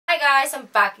guys, I'm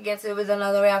back again today with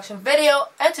another reaction video,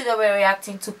 and today we're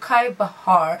reacting to Khai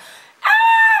Bahar.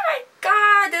 Oh my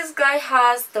god, this guy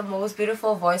has the most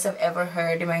beautiful voice I've ever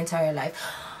heard in my entire life.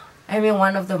 I mean,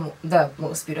 one of the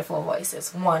most beautiful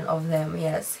voices. One of them,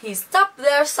 yes. He's up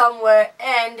there somewhere,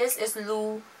 and this is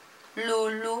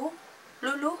Luluh?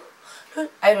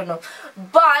 I don't know.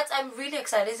 But I'm really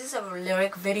excited. This is a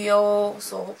lyric video,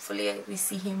 so hopefully we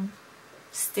see him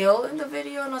still in the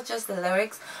video, not just the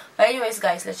lyrics. But anyways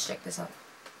guys, let's check this out.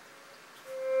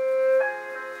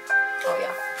 Oh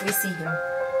yeah, we see him.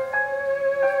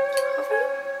 Have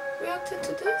we reacted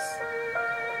to this?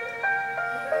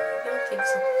 I don't think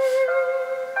so.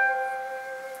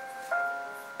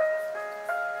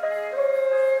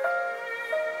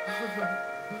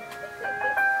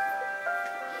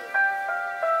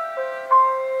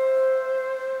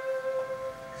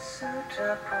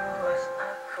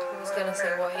 Who's gonna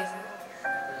say what is it?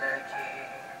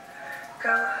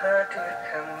 Kau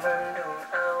hadirkan mendung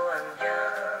awan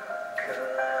yang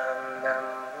kelam,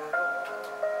 namun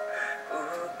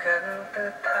bukan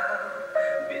tetap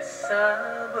bisa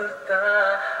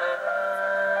bertahan.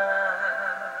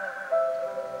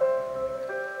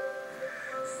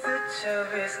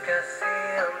 Secubit kasih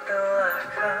yang telah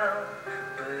kau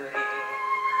beri,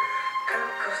 kan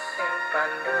ku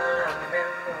simpan dalam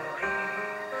memori.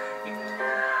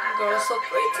 Girl, so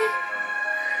pretty.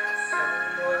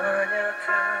 Semuanya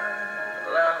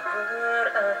telah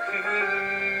berakhir.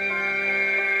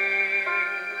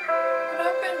 What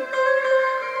happened?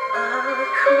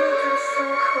 Aku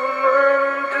tersungkur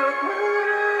menunduk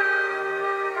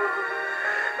meraung,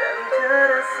 dan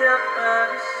tiada siapa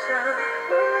bisa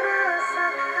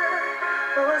merasakan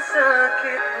bahwa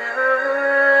sakitnya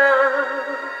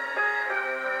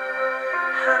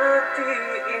hati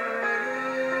ini.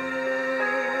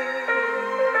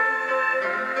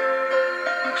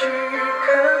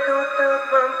 Jika kau tak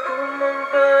mampu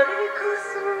memberiku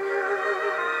senyum,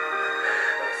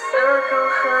 bisa kau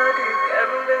hadirkan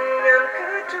dengan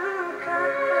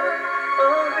kedukaan.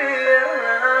 Oh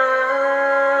biarlah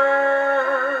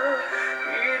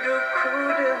hidupku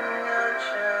dengan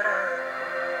caraku.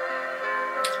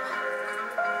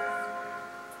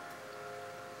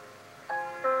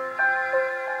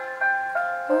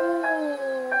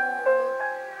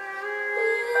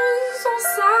 This is so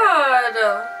sad.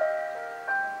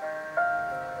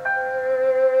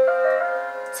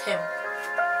 It's him.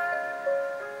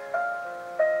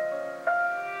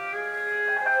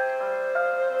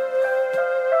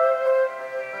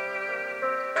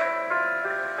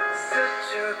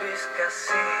 Secubit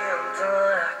kasih yang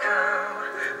telah kau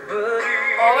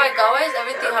beri. Oh my god, why is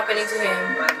everything happening to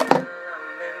him? Dalam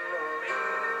memori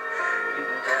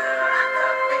indah,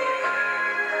 tapi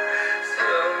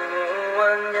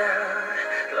semuanya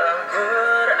telah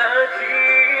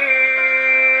berakhir.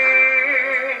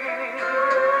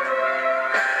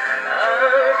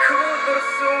 Aku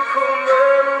tersungkur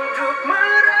menunduk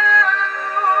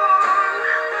meraung,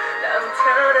 dan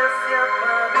tiada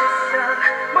siapa bisa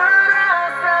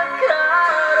merasakan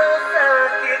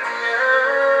sakitnya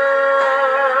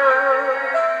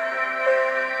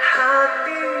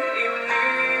hati ini.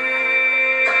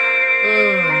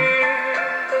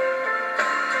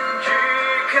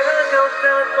 Jika kau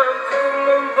tak mampu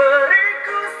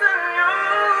memberiku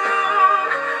senyum,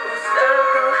 usah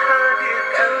kau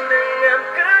hadirkan dengan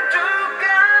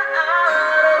kedukaan.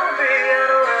 Oh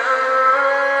biarlah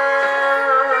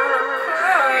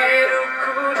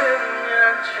hidupku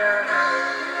dengan cara.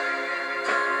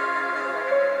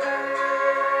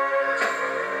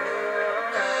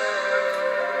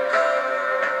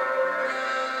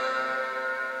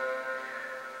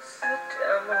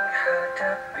 Sedang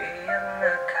menghadapi yang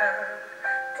akan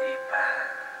tiba,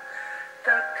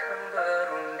 takkan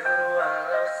berundur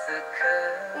walau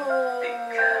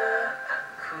seketika.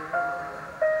 Aku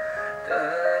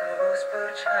terus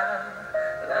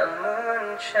berjalan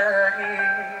mencari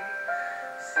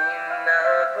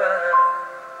sinar baru.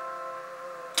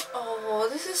 Oh,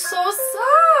 this is so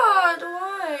sad.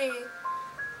 Why?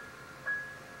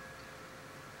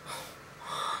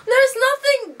 There's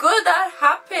nothing good that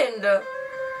happened.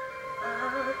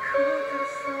 Aku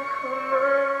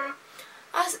tersungkur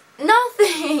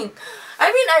Nothing.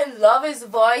 I mean, I love his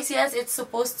voice. Yes, it's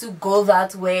supposed to go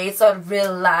that way. It's not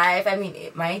real life. I mean,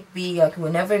 it might be. Like,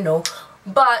 we'll never know.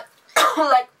 But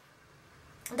like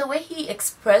the way he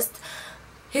expressed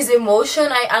his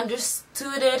emotion, I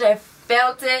understood it. I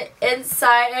felt it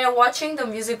inside. And watching the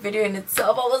music video in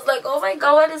itself, I was like, oh my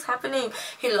god, what is happening?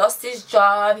 He lost his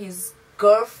job, his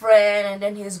girlfriend, and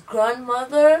then his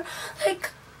grandmother,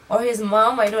 like, or his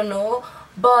mom, I don't know,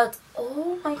 But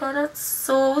oh my god, that's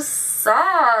so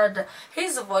sad.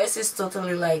 His voice is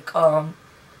totally like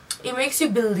it makes you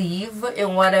believe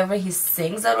in whatever he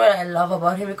sings. That's what I love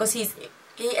about him, because he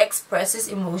expresses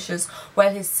emotions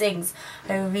while he sings.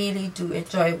 I really do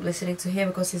enjoy listening to him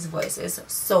because his voice is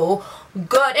so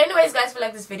good. Anyways guys, if you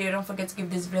like this video, don't forget to give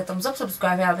this video a thumbs up,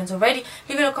 subscribe if you haven't already,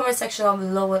 leave it in the comment section down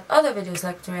below what other videos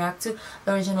like to react to.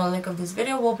 The original link of this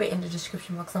video will be in the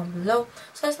description box down below,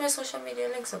 so that's my social media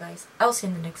link. So guys, I'll see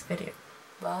you in the next video.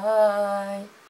 Bye.